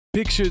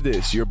Picture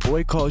this, your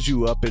boy calls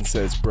you up and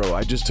says, bro,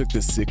 I just took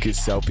the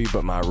sickest selfie,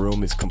 but my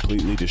room is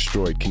completely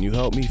destroyed. Can you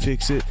help me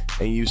fix it?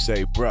 And you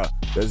say, bruh,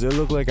 does it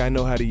look like I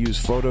know how to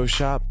use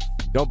Photoshop?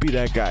 Don't be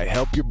that guy.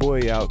 Help your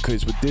boy out,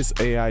 because with this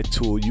AI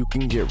tool, you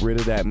can get rid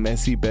of that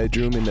messy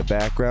bedroom in the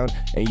background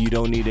and you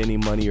don't need any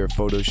money or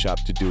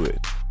Photoshop to do it.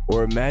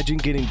 Or imagine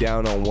getting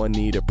down on one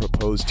knee to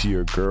propose to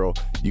your girl.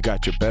 You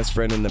got your best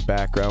friend in the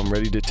background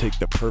ready to take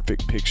the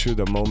perfect picture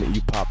the moment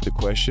you pop the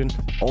question,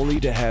 only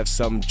to have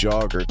some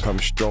jogger come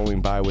strolling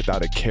by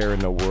without a care in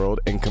the world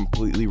and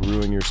completely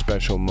ruin your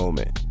special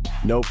moment.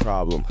 No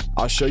problem.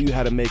 I'll show you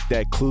how to make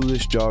that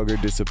clueless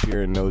jogger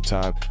disappear in no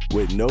time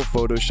with no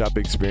Photoshop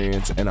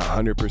experience and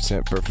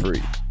 100% for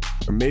free.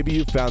 Or maybe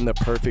you found the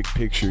perfect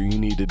picture you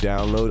need to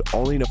download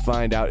only to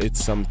find out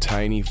it's some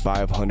tiny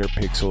 500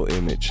 pixel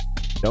image.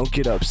 Don't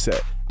get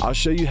upset. I'll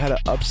show you how to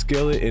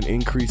upscale it and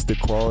increase the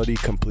quality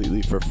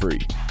completely for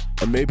free.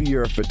 Or maybe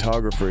you're a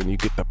photographer and you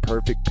get the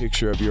perfect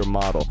picture of your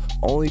model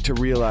only to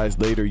realize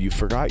later you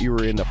forgot you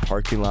were in the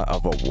parking lot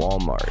of a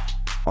Walmart.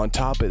 On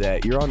top of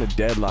that, you're on a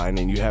deadline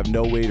and you have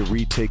no way to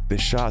retake the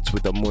shots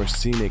with a more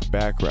scenic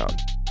background.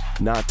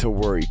 Not to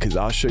worry, because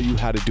I'll show you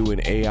how to do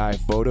an AI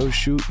photo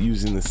shoot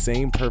using the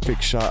same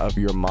perfect shot of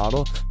your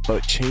model,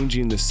 but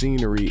changing the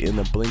scenery in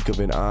the blink of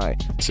an eye,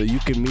 so you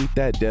can meet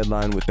that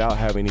deadline without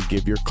having to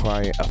give your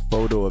client a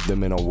photo of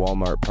them in a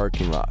Walmart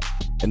parking lot.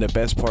 And the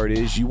best part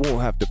is, you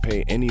won't have to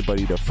pay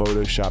anybody to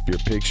Photoshop your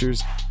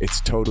pictures. It's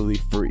totally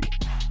free.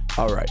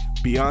 Alright,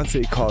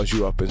 Beyonce calls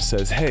you up and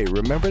says, hey,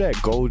 remember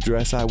that gold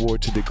dress I wore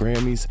to the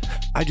Grammys?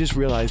 I just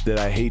realized that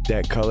I hate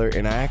that color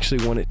and I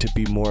actually want it to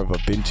be more of a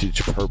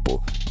vintage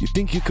purple. You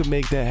think you could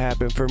make that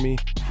happen for me?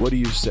 What do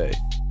you say?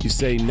 You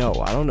say, no,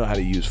 I don't know how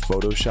to use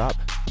Photoshop.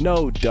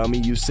 No, dummy,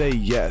 you say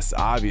yes,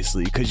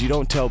 obviously, because you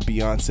don't tell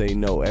Beyonce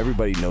no.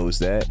 Everybody knows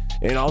that.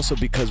 And also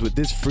because with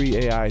this free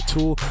AI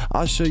tool,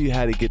 I'll show you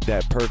how to get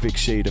that perfect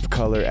shade of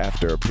color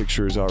after a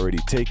picture is already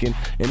taken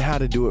and how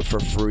to do it for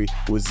free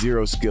with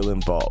zero skill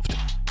involved.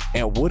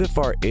 And what if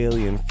our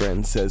alien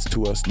friend says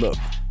to us, look,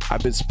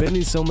 I've been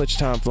spending so much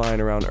time flying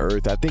around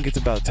Earth, I think it's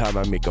about time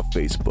I make a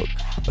Facebook.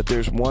 But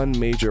there's one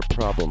major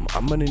problem.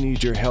 I'm gonna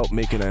need your help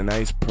making a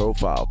nice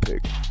profile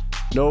pic.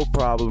 No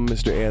problem,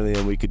 Mr.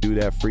 Alien, we could do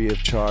that free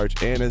of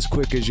charge and as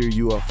quick as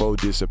your UFO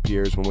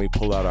disappears when we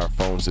pull out our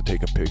phones to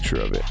take a picture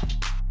of it.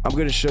 I'm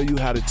going to show you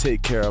how to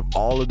take care of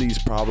all of these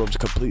problems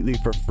completely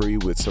for free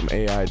with some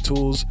AI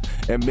tools,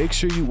 and make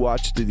sure you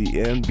watch to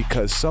the end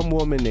because some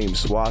woman named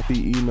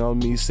Swati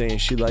emailed me saying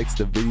she likes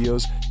the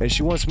videos and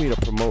she wants me to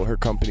promote her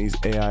company's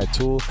AI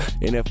tool,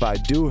 and if I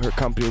do, her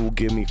company will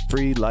give me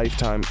free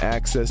lifetime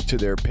access to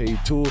their paid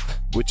tool,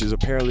 which is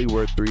apparently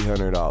worth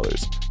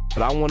 $300.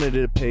 But I wanted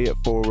to pay it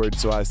forward,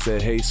 so I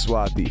said, hey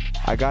Swati,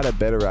 I got a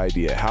better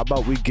idea. How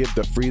about we give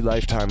the free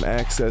lifetime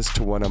access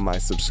to one of my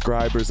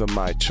subscribers of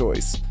my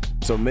choice?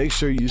 So make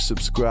sure you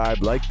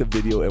subscribe, like the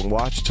video, and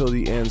watch till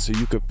the end so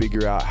you can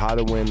figure out how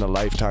to win the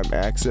lifetime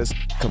access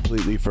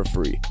completely for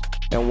free.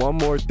 And one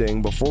more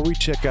thing, before we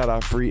check out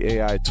our free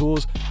AI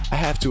tools, I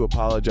have to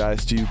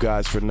apologize to you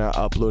guys for not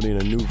uploading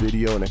a new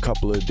video in a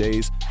couple of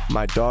days.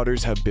 My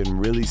daughters have been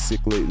really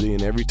sick lately,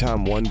 and every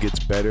time one gets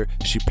better,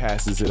 she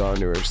passes it on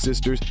to her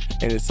sisters,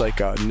 and it's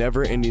like a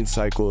never-ending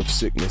cycle of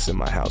sickness in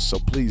my house. So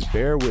please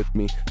bear with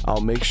me.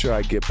 I'll make sure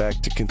I get back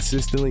to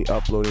consistently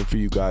uploading for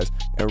you guys.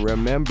 And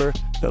remember,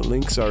 the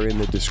links are in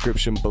the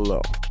description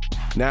below.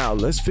 Now,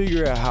 let's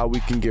figure out how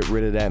we can get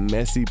rid of that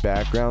messy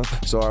background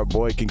so our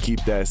boy can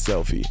keep that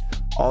selfie.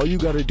 All you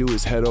gotta do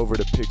is head over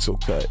to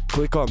Pixelcut,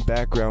 click on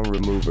background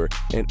remover,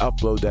 and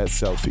upload that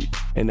selfie.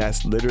 And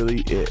that's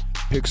literally it.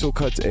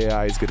 Pixelcut's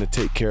AI is gonna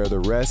take care of the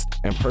rest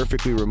and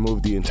perfectly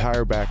remove the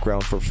entire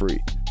background for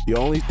free. The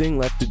only thing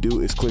left to do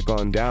is click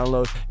on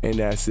download, and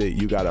that's it.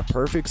 You got a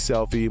perfect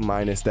selfie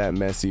minus that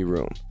messy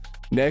room.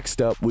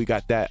 Next up, we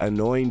got that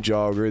annoying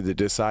jogger that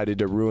decided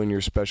to ruin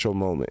your special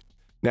moment.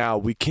 Now,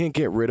 we can't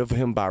get rid of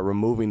him by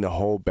removing the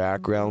whole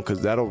background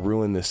because that'll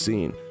ruin the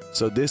scene.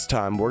 So this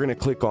time, we're going to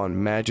click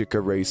on Magic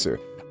Eraser,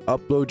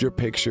 upload your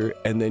picture,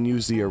 and then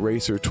use the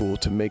eraser tool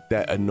to make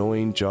that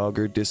annoying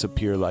jogger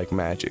disappear like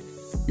magic.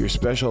 Your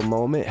special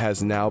moment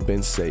has now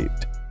been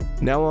saved.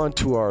 Now on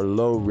to our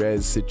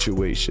low-res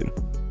situation.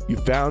 You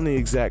found the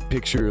exact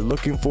picture you're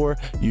looking for,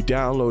 you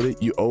download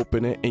it, you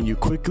open it, and you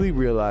quickly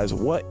realize,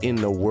 what in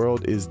the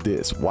world is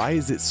this? Why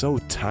is it so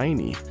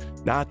tiny?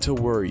 Not to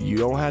worry, you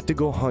don't have to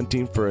go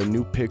hunting for a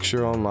new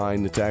picture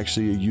online that's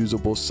actually a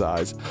usable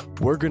size.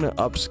 We're gonna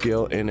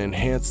upscale and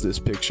enhance this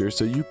picture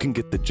so you can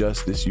get the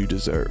justice you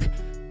deserve.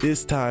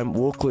 This time,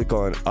 we'll click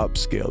on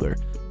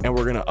Upscaler, and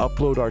we're gonna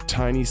upload our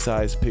tiny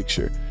size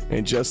picture.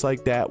 And just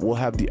like that, we'll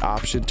have the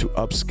option to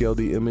upscale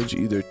the image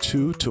either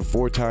 2 to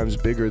 4 times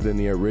bigger than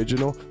the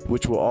original,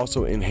 which will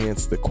also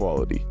enhance the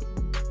quality.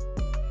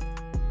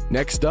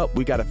 Next up,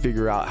 we gotta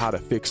figure out how to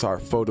fix our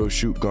photo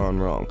shoot gone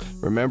wrong.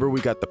 Remember, we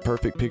got the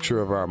perfect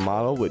picture of our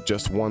model with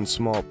just one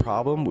small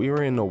problem. We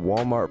were in a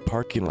Walmart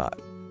parking lot.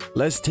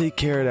 Let's take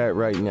care of that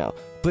right now.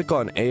 Click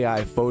on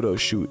AI photo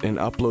shoot and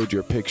upload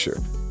your picture.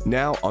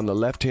 Now on the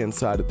left hand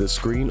side of the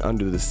screen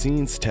under the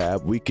Scenes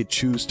tab, we could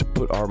choose to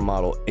put our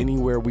model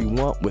anywhere we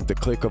want with the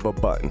click of a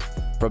button.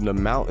 From the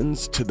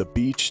mountains to the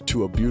beach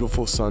to a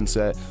beautiful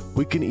sunset,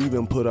 we can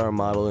even put our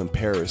model in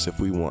Paris if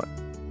we want.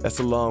 That's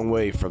a long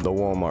way from the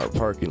Walmart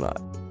parking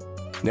lot.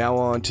 Now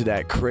on to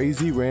that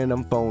crazy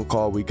random phone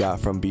call we got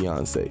from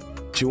Beyonce.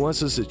 She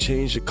wants us to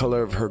change the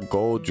color of her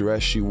gold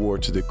dress she wore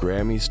to the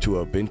Grammys to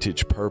a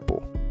vintage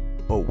purple.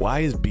 But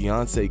why is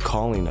Beyonce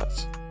calling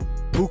us?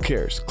 Who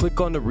cares? Click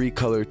on the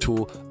recolor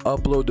tool,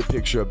 upload the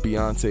picture of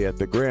Beyonce at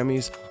the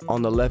Grammys.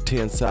 On the left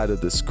hand side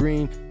of the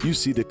screen, you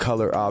see the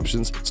color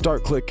options.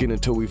 Start clicking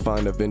until we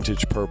find a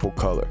vintage purple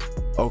color.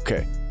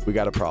 Okay, we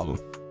got a problem.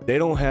 They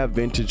don't have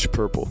vintage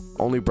purple,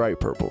 only bright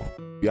purple.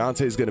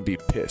 Beyonce's gonna be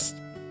pissed.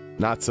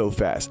 Not so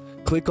fast.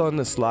 Click on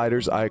the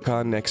sliders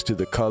icon next to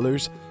the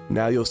colors.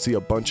 Now you'll see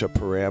a bunch of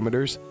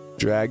parameters.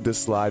 Drag the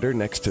slider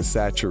next to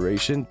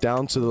saturation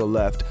down to the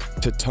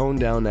left to tone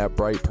down that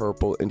bright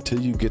purple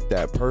until you get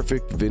that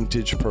perfect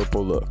vintage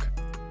purple look.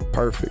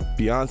 Perfect.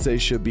 Beyonce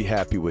should be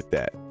happy with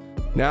that.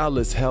 Now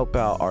let's help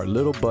out our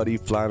little buddy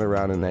flying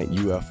around in that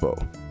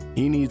UFO.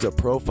 He needs a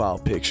profile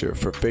picture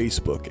for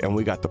Facebook, and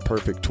we got the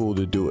perfect tool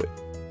to do it.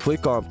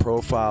 Click on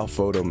Profile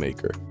Photo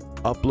Maker.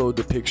 Upload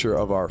the picture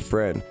of our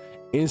friend.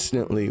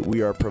 Instantly,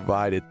 we are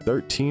provided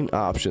 13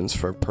 options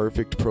for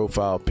perfect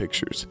profile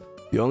pictures.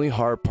 The only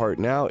hard part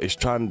now is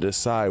trying to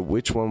decide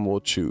which one we'll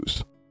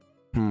choose.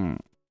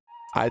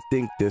 I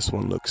think this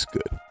one looks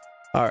good.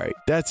 Alright,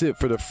 that's it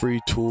for the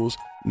free tools.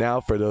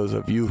 Now for those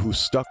of you who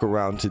stuck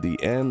around to the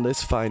end,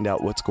 let's find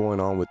out what's going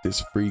on with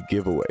this free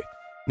giveaway.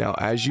 Now,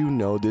 as you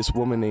know, this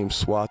woman named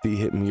Swati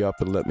hit me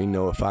up and let me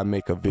know if I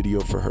make a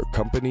video for her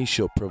company,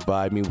 she'll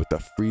provide me with a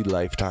free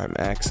lifetime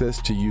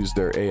access to use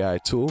their AI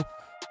tool.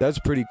 That's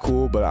pretty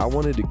cool, but I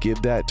wanted to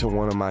give that to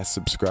one of my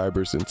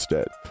subscribers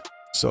instead.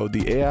 So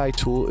the AI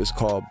tool is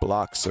called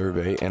Block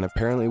Survey, and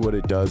apparently what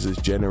it does is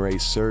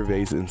generate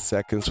surveys in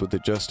seconds with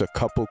just a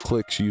couple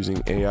clicks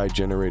using AI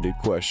generated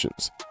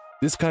questions.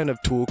 This kind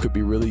of tool could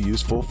be really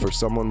useful for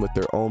someone with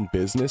their own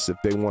business if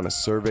they want to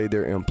survey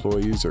their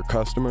employees or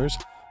customers,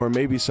 or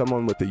maybe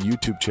someone with a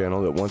YouTube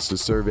channel that wants to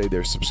survey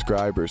their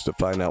subscribers to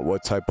find out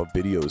what type of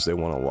videos they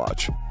want to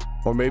watch.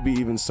 Or maybe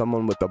even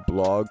someone with a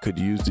blog could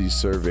use these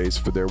surveys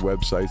for their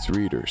website's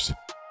readers.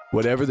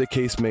 Whatever the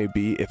case may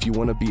be, if you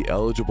want to be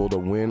eligible to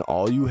win,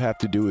 all you have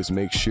to do is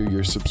make sure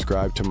you're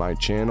subscribed to my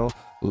channel,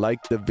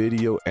 like the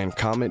video, and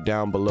comment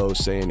down below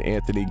saying,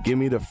 "Anthony, give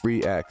me the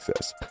free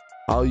access."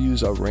 I'll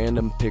use a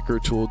random picker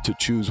tool to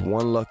choose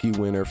one lucky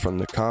winner from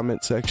the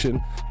comment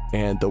section,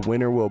 and the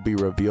winner will be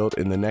revealed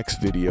in the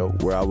next video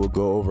where I will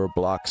go over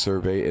Block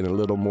Survey in a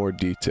little more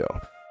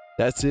detail.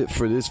 That's it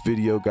for this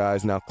video,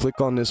 guys. Now click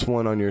on this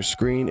one on your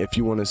screen if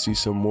you want to see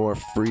some more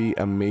free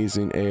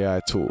amazing AI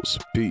tools.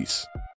 Peace.